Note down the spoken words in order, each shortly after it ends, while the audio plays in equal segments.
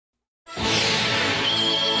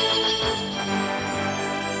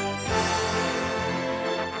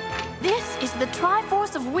The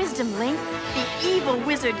Triforce of Wisdom, Link. The evil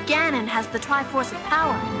wizard Ganon has the Triforce of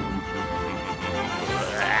Power.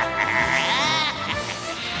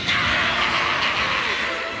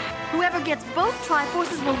 Whoever gets both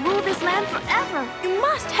Triforces will rule this land forever. You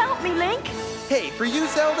must help me, Link. Hey, for you,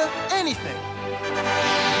 Zelda, anything.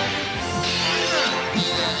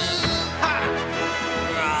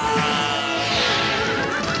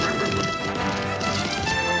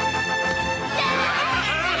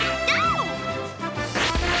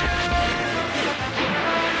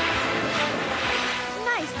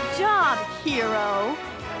 Hero.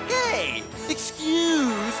 Hey,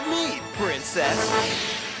 excuse me, princess.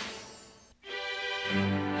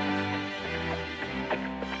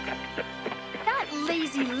 That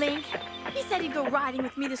lazy Link. He said he'd go riding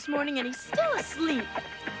with me this morning and he's still asleep.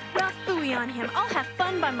 Well, phooey on him. I'll have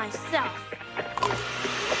fun by myself.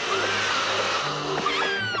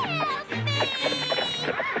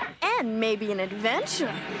 And maybe an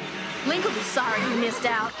adventure. Link will be sorry he missed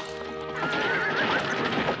out.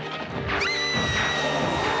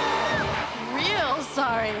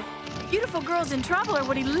 Sorry. Beautiful girls in trouble are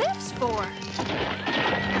what he lives for.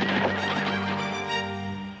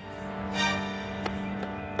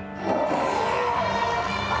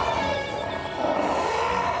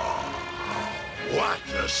 What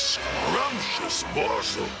a scrumptious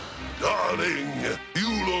morsel. Darling,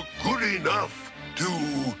 you look good enough to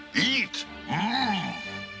eat. Mmm.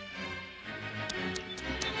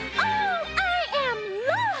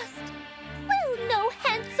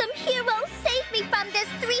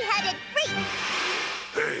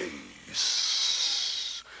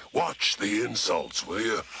 Watch the insults, will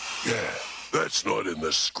you? Yeah, that's not in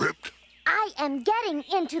the script. I am getting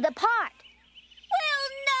into the part. Will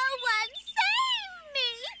no one save me?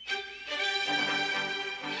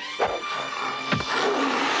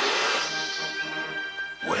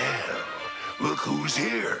 Well, look who's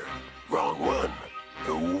here. Wrong one.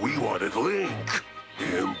 We wanted Link.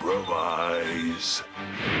 Improvise.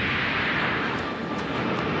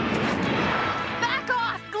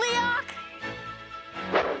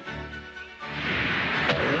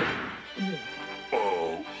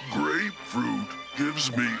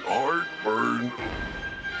 Gives me heartburn.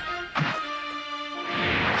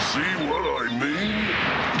 See what I mean?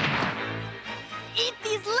 Eat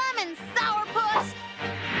these lemons, sourpuss!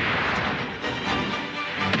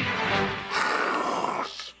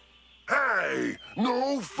 Hey,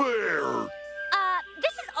 no fair!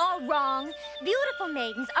 This is all wrong. Beautiful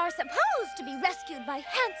maidens are supposed to be rescued by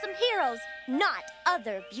handsome heroes, not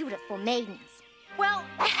other beautiful maidens. Well,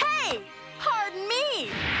 hey! Pardon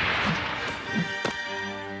me!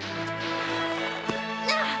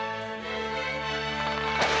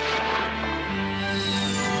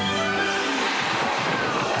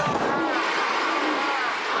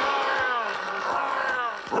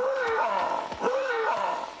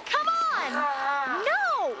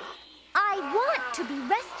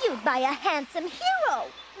 By a handsome hero.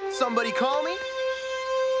 Somebody call me?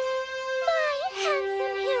 My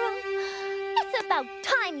handsome hero. It's about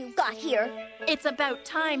time you got here. It's about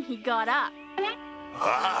time he got up.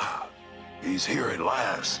 Ah, he's here at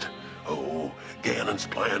last. Oh, Ganon's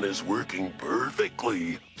plan is working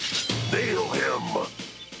perfectly. Nail him.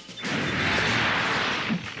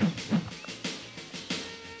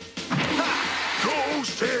 Ha!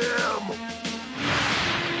 Toast him!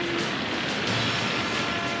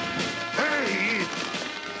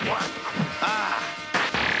 What? Ah!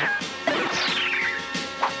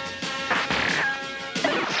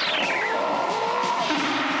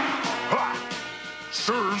 Ha!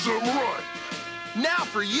 Serves him right. Now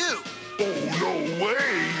for you. Oh, no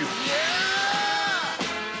way. Yeah!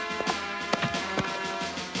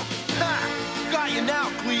 Ha! Got you now,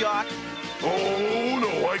 Cleoc. Oh,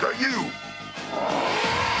 no, I got you.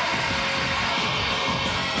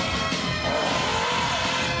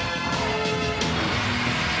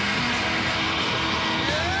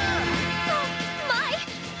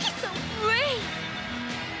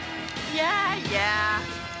 Yeah.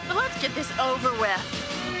 But let's get this over with.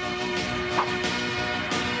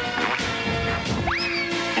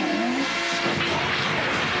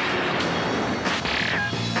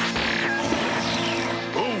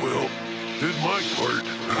 Oh, well, did my part.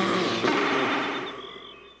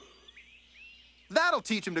 That'll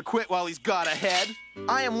teach him to quit while he's got ahead.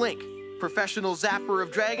 I am Link, professional zapper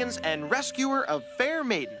of dragons and rescuer of fair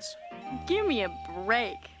maidens. Give me a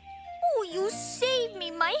break. Oh, you saved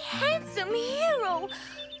me, my handsome hero.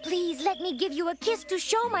 Please let me give you a kiss to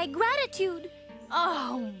show my gratitude.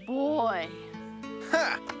 Oh, boy.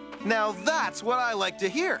 Ha! Now that's what I like to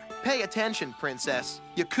hear. Pay attention, princess.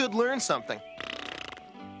 You could learn something.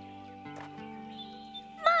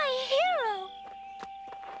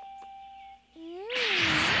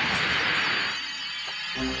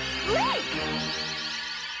 Link!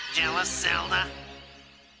 Jealous, Zelda?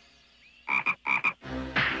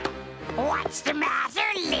 What's the matter,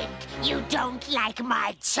 Link? You don't like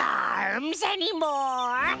my charms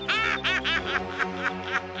anymore?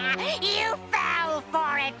 You fell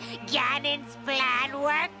for it. Ganon's plan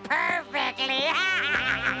worked perfectly.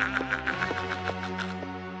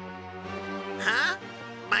 Huh?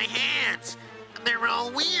 My hands. They're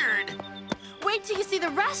all weird. Wait till you see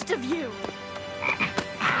the rest of you.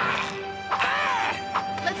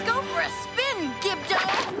 Let's go for a spin, Gibdo!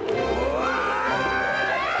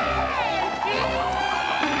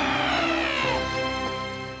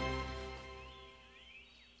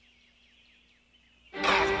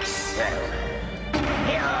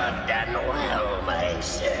 You've done well, my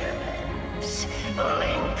servants.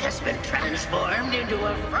 Link has been transformed into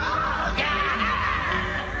a frog.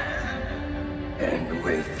 And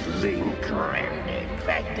with Link rendered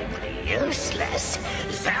practically useless,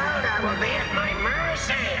 Zelda will be at my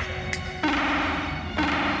mercy.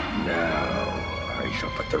 Now, I shall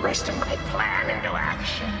put the rest of my plan into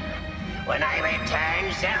action. When I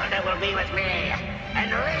return, Zelda will be with me,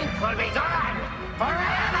 and Link will be gone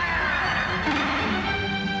forever!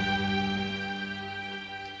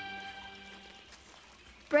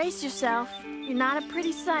 Brace yourself. You're not a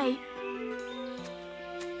pretty sight.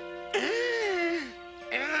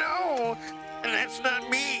 No, that's not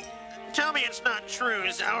me. Tell me it's not true,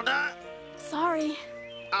 Zelda. Sorry.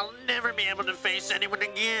 I'll never be able to face anyone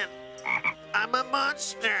again. I'm a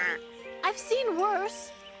monster. I've seen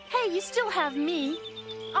worse. Hey, you still have me.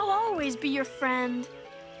 I'll always be your friend.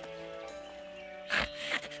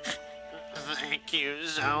 Thank you,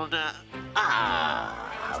 Zelda.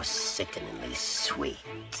 Ah, how sickeningly sweet.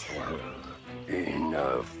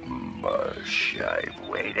 Enough mush. I've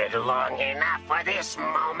waited long enough for this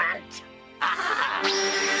moment. Ah.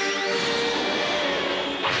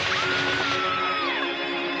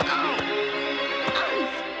 Oh.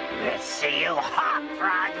 Let's see you hop,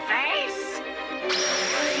 frog face.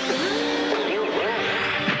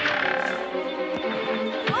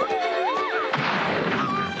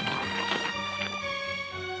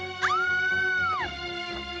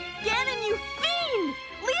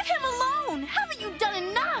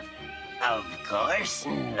 Of course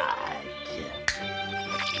not.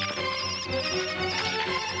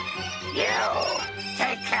 You,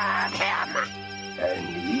 take care of him. And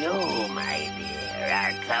you, my dear,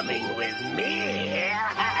 are coming with me.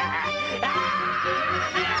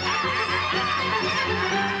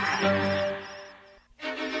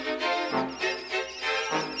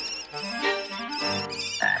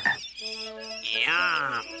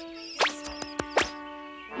 Yum.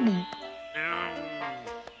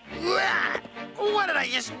 What did I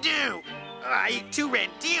just do? I ate 2 red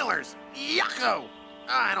dealers. Yucko!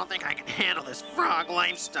 I don't think I can handle this frog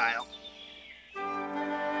lifestyle. Link?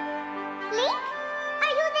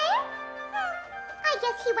 Are you there? I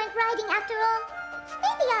guess he went riding after all.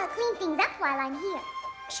 Maybe I'll clean things up while I'm here.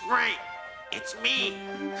 Sprite, it's me.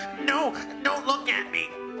 No, don't look at me.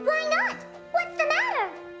 Why not? What's the matter?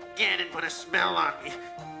 Ganon put a spell on me.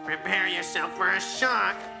 Prepare yourself for a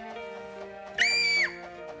shock.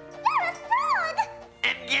 You're a frog!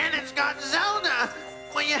 And Ganon's got Zelda.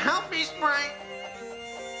 Will you help me, Sprite?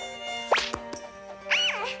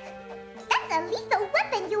 Ah! That's a lethal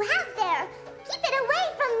weapon you have there. Keep it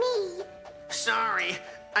away from me. Sorry,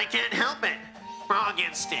 I can't help it. Frog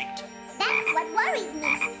instinct. That's what worries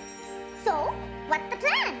me. So, what's the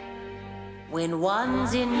plan? When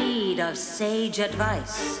one's in need of sage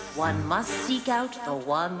advice, one must seek out the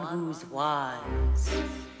one who's wise.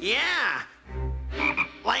 Yeah.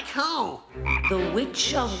 Like who? The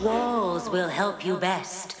Witch of Walls will help you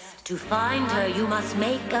best. To find her, you must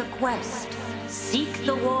make a quest. Seek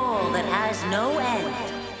the wall that has no end,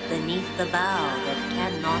 beneath the bough that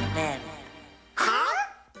cannot bend. Huh?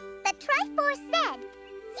 The Triforce said,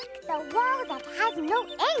 seek the wall that has no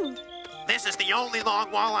end. This is the only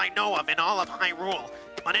long wall I know of in all of Hyrule,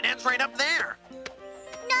 but it ends right up there.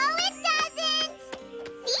 No, it doesn't.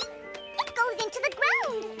 See? It goes into the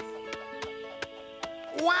ground.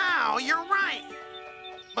 Wow, you're right.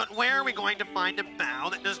 But where are we going to find a bough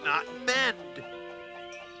that does not bend?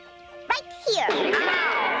 Right here.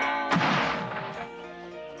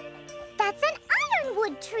 That's an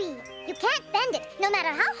ironwood tree. You can't bend it, no matter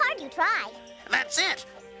how hard you try. That's it.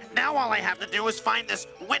 Now all I have to do is find this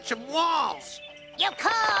Witch of Walls. You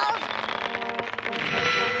called?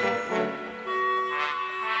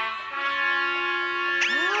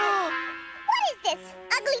 What is this,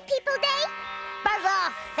 Ugly People Day? Buzz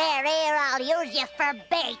off, fair air. I'll use you for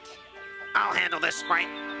bait. I'll handle this, Sprite.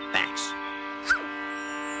 Thanks.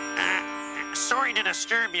 Sorry to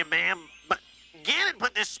disturb you, ma'am, but Ganon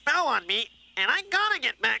put this spell on me, and I gotta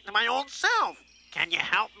get back to my old self. Can you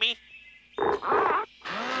help me?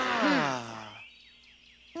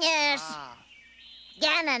 Yes.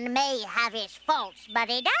 Ganon may have his faults, but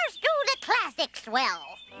he does do the classics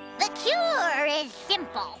well. The cure is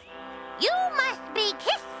simple. You must be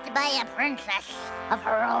kissed by a princess of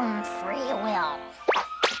her own free will.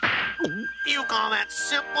 You call that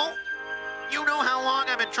simple? You know how long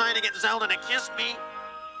I've been trying to get Zelda to kiss me?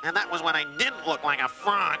 And that was when I didn't look like a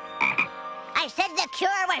frog. I said the cure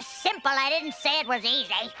was simple. I didn't say it was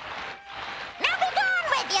easy. Now be gone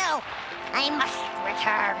with you. I must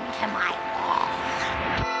return to my wall.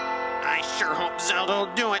 I sure hope Zelda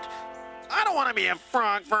will do it. I don't want to be a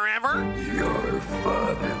frog forever. Your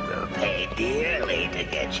father will pay dearly to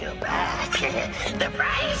get you back. The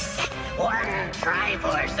price? One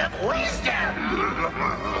Triforce of wisdom.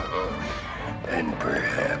 And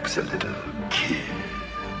perhaps a little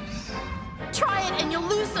kiss. Try it and you'll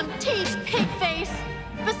lose some teeth, pig face.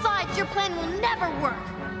 Besides, your plan will never work.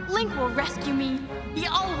 Link will rescue me. He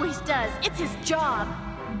always does. It's his job.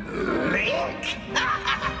 Link?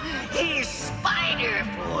 He's spider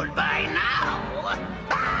food by now.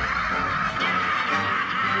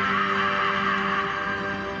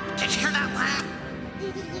 Did you hear that laugh?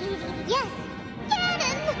 Yes,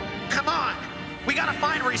 Ganon! Come on. We gotta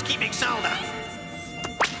find where he's keeping Zelda.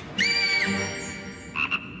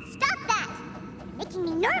 Stop that! You're making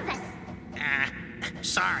me nervous.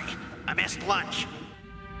 Sorry. I missed lunch.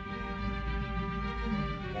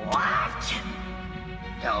 What?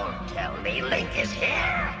 Don't tell me Link is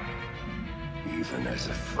here. Even as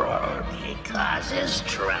a frog, he causes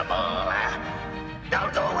trouble.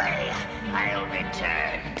 Don't go away. I'll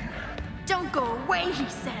return. Don't go away, he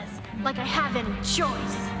says, like I have any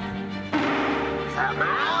choice. Come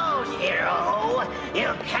out, hero.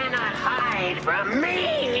 You cannot hide from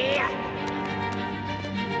me.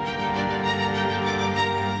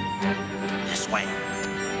 This way.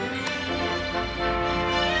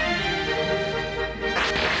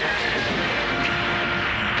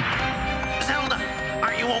 Zelda,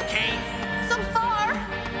 are you okay? So far.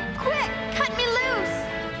 Quick, cut me loose.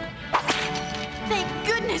 Thank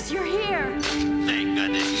goodness you're here. Thank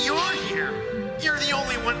goodness you're here. You're the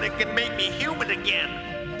only one that can make me human again.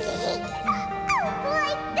 Oh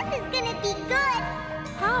boy, this is gonna be good.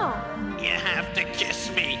 How? You have to kiss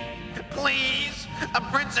me. Please. A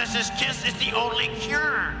princess's kiss is the only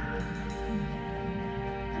cure.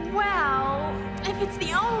 Well, if it's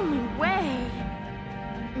the only way,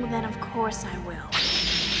 well, then of course I will.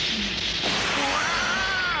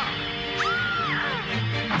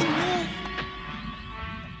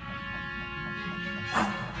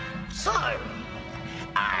 Sorry.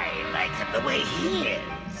 I like him the way he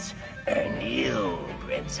is. And you,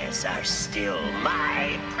 princess, are still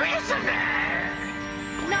my prisoner.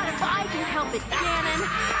 Not if I can help it, Ganon.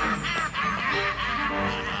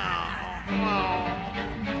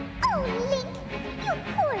 Oh, Link, you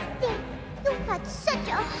poor thing. You've had such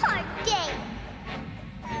a hard day.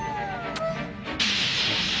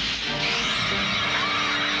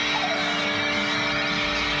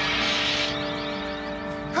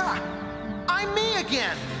 Ha! I'm me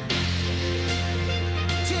again!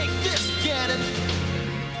 Take this, Ganon!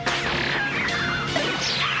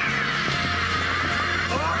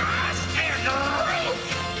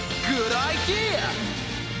 Good idea!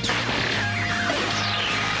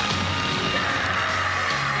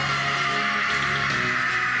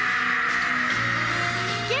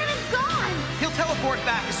 Ganon's gone. He'll teleport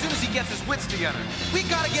back as soon as he gets his wits together. We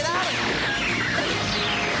gotta get out of here!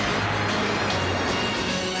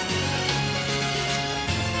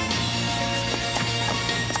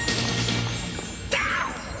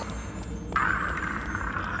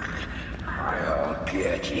 I'll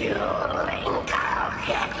get you, Link. I'll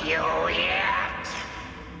get you yet.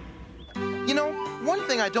 You know, one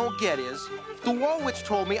thing I don't get is, the Wall Witch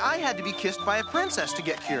told me I had to be kissed by a princess to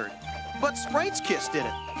get cured. But Sprite's kiss did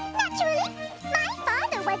it. Naturally. My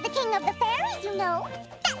father was the king of the fairies, you know.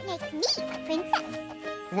 That makes me a princess.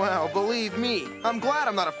 Well, believe me, I'm glad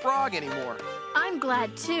I'm not a frog anymore. I'm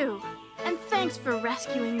glad too. And thanks for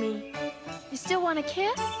rescuing me. You still want a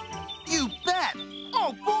kiss? You bet!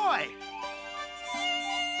 Oh, boy!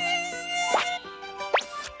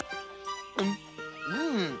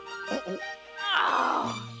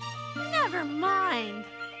 Oh, never mind.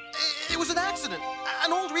 It was an accident,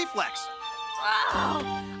 an old reflex. Oh,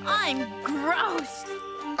 I'm gross.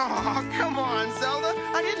 Oh, come on, Zelda.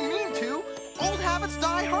 I didn't mean to. Old habits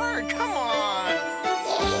die hard. Come on.